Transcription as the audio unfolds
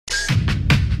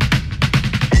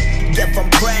Give them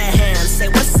prayer hands, say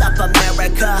what's up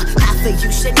America. Half of you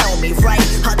should know me, right?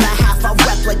 Other half a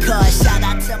replica. Shout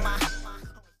out to my...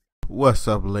 What's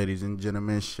up, ladies and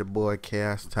gentlemen? It's your boy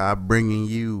Chaos Ty bringing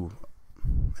you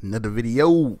another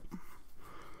video.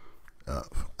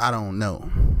 I don't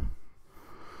know,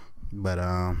 but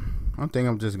I think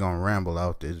I'm just gonna ramble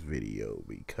out this video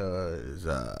because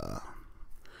I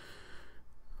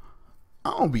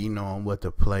don't be knowing what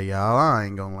to play, y'all. I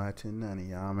ain't gonna lie to none of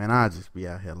y'all, man. I just be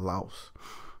out here lost.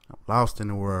 I'm lost in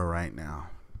the world right now.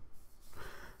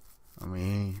 I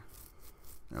mean,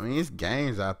 it's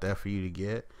games out there for you to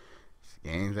get. It's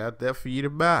games out there for you to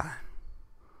buy.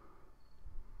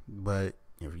 But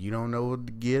if you don't know what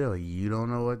to get or you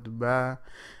don't know what to buy,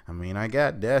 I mean, I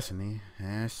got Destiny.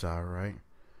 That's alright.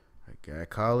 I got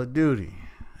Call of Duty.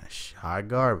 That's hot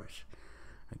garbage.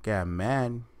 I got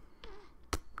Madden.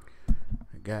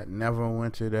 I got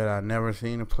Neverwinter that I never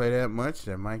seen to play that much.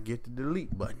 That might get the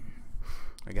delete button.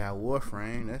 I got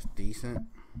Warframe. That's decent.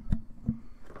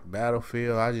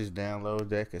 Battlefield. I just downloaded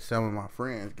that because some of my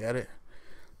friends got it.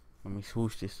 Let me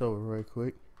swoosh this over real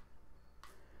quick.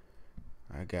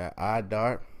 I got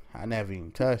iDart. I never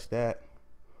even touched that.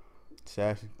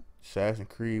 Assassin's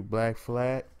Creed Black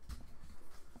Flag.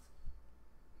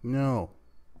 No.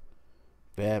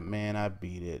 Batman, I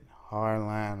beat it.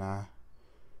 Hardline,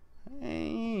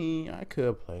 I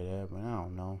could play that, but I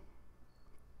don't know.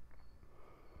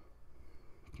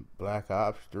 Black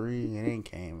Ops 3, it ain't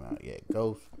came out yet.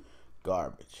 Ghost,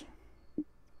 garbage.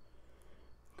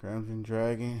 Crimson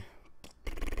Dragon,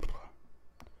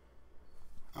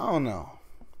 I don't know.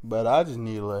 But I just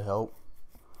need a little help.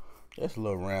 Just a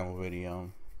little ramble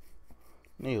video.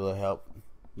 Need a little help.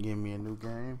 Give me a new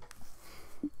game.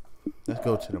 Let's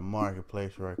go to the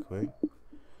marketplace right quick.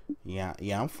 Yeah,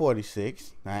 I'm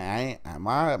 46.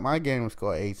 My game was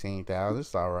scored 18,000.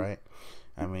 It's alright.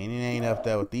 I mean, it ain't up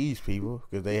there with these people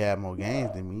because they have more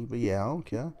games than me. But yeah, I don't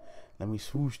care. Let me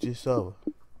swoosh this over.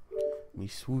 Let me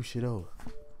swoosh it over.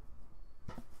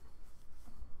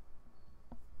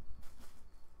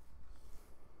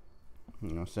 You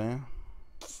know what I'm saying?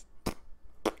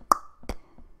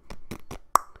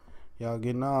 Y'all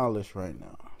getting all this right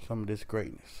now. Some of this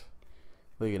greatness.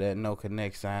 Look at that no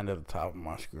connect sign at the top of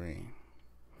my screen.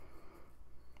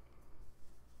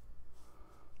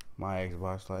 My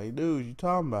Xbox like, dude, you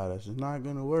talking about us. It's not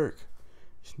gonna work.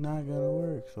 It's not gonna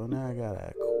work. So now I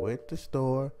gotta quit the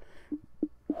store.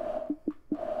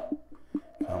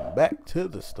 Come back to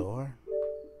the store.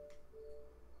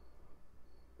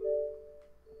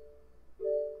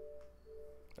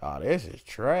 Oh, this is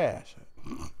trash.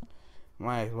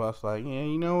 My Xbox like, yeah,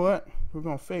 you know what? We're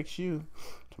gonna fix you.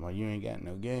 Tomorrow you ain't got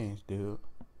no games, dude.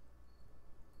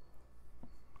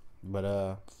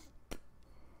 But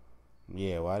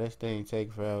yeah, why this thing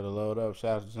take forever to load up?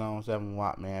 Shout out to Zone 7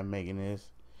 Watt man making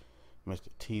this. Mr.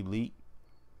 T Leak.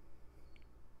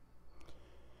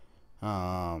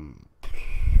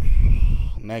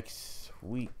 Next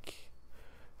week,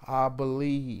 I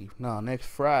believe, next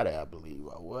Friday, I believe,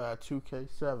 I will have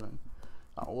 2K7.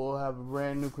 I will have a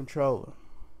brand new controller.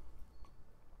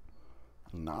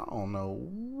 I don't know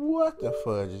what the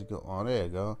fudge is going on. There you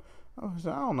go. I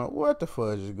don't know what the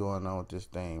fudge is going on with this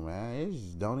thing, man. It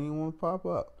just don't even want to pop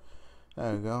up.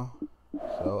 There you go.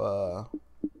 So,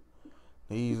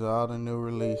 these are all the new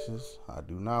releases. I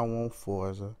do not want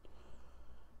Forza.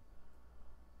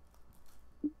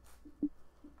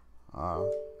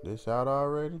 This out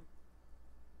already?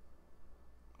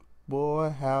 Boy,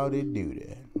 how'd it do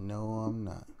that? No, I'm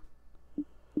not.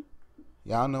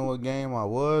 Y'all know what game I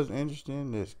was interested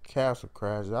in? This Castle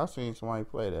Crashers. I seen somebody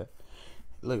play that.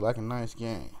 It looked like a nice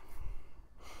game.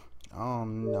 I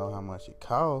don't know how much it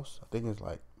costs. I think it's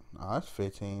like, it's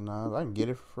 $15. I can get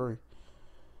it for free.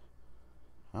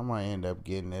 I might end up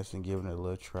getting this and giving it a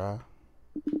little try.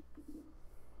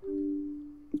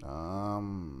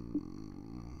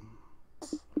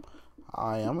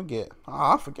 I'm gonna get.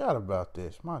 I forgot about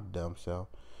this. My dumb self.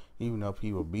 Even though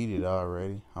people beat it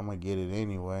already, I'm gonna get it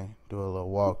anyway. Do a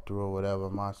little walkthrough or whatever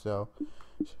myself.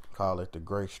 Call it the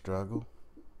Great Struggle.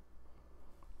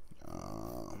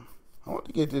 I want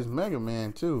to get this Mega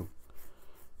Man too.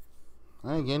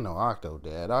 I ain't getting no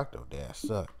Octodad. Octodad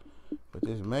suck. But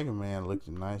this Mega Man looks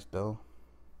nice though.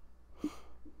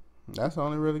 That's the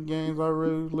only really games I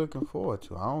really looking forward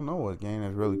to. I don't know what game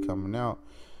is really coming out.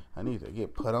 I need to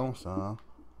get put on some.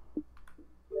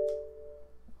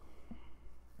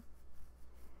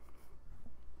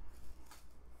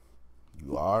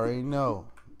 You already know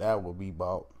that will be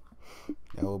bought.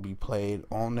 That will be played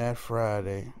on that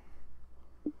Friday.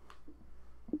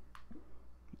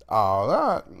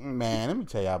 Oh, man, let me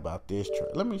tell y'all about this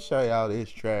trash. Let me show y'all this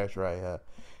trash right here.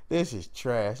 This is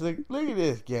trash. Look at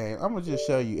this game. I'm gonna just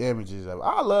show you images of it.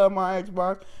 I love my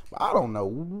Xbox, but I don't know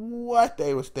what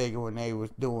they was thinking when they was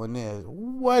doing this.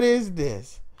 What is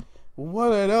this?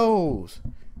 What are those?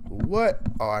 What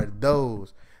are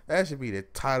those? That should be the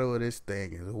title of this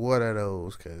thing. Is what are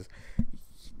those? Cause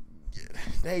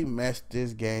they messed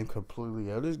this game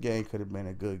completely up. This game could have been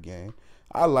a good game.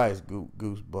 I like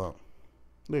Goosebump.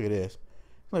 Look at this.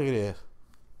 Look at this.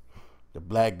 The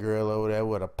black girl over there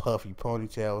with a puffy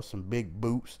ponytail with some big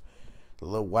boots. The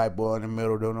little white boy in the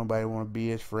middle, don't nobody want to be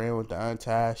his friend with the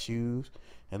untied shoes.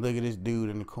 And look at this dude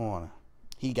in the corner.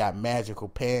 He got magical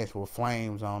pants with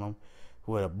flames on them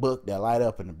with a book that light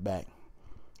up in the back.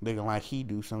 Looking like he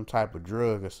do some type of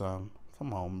drug or something.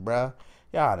 Come on, bruh.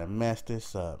 Y'all done messed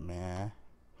this up, man.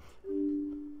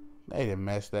 They done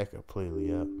messed that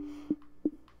completely up.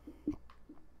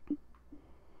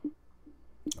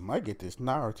 I might get this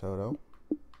Naruto, though.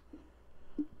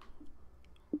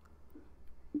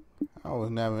 I was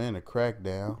never in a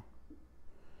Crackdown.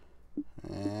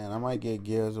 And I might get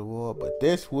Gears of War, but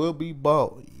this will be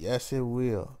bought. Yes, it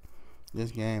will. This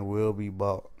game will be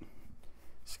bought.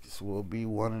 This will be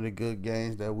one of the good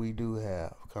games that we do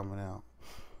have coming out.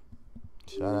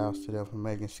 Shout outs to them for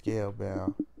making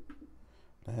Scalebound.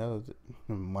 The hell is it?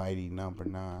 Mighty number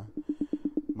 9.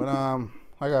 But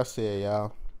like I said,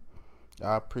 y'all,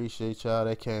 I appreciate y'all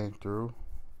that came through.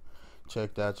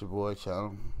 Checked out your boy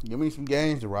channel. Give me some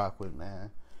games to rock with,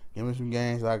 man. Give me some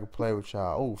games I can play with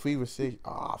y'all. Oh, Fever 6.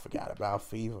 Oh, I forgot about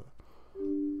Fever.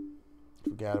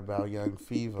 Forgot about Young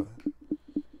Fever.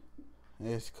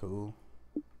 It's cool.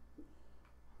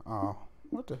 Oh,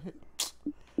 what the heck?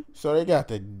 So they got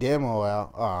the demo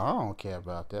out. Oh, I don't care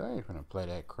about that. I ain't finna play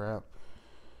that crap.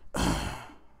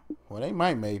 Well, they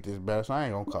might make this better, so I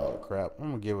ain't gonna call it crap. I'm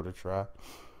gonna give it a try.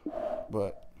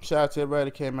 But shout out to everybody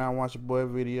that came out and watched your boy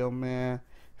video, man.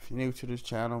 If you're new to this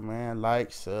channel, man,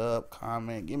 like, sub,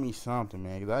 comment, give me something,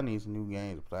 man, because I need some new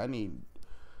games to play.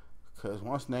 Because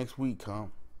once next week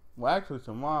come, well, actually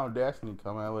tomorrow Destiny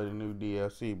come out with a new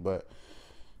DLC, but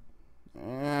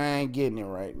I ain't getting it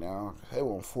right now. They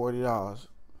want $40.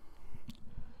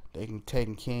 They can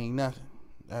take King nothing.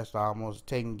 That's almost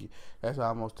taking me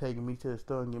to the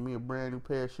store and give me a brand new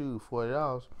pair of shoes.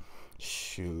 $40.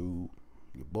 Shoot,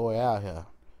 your boy out here.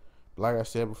 Like I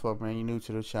said before, man, you new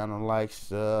to the channel, like,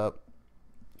 sub,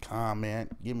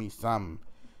 comment, give me something,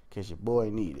 cause your boy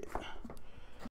need it.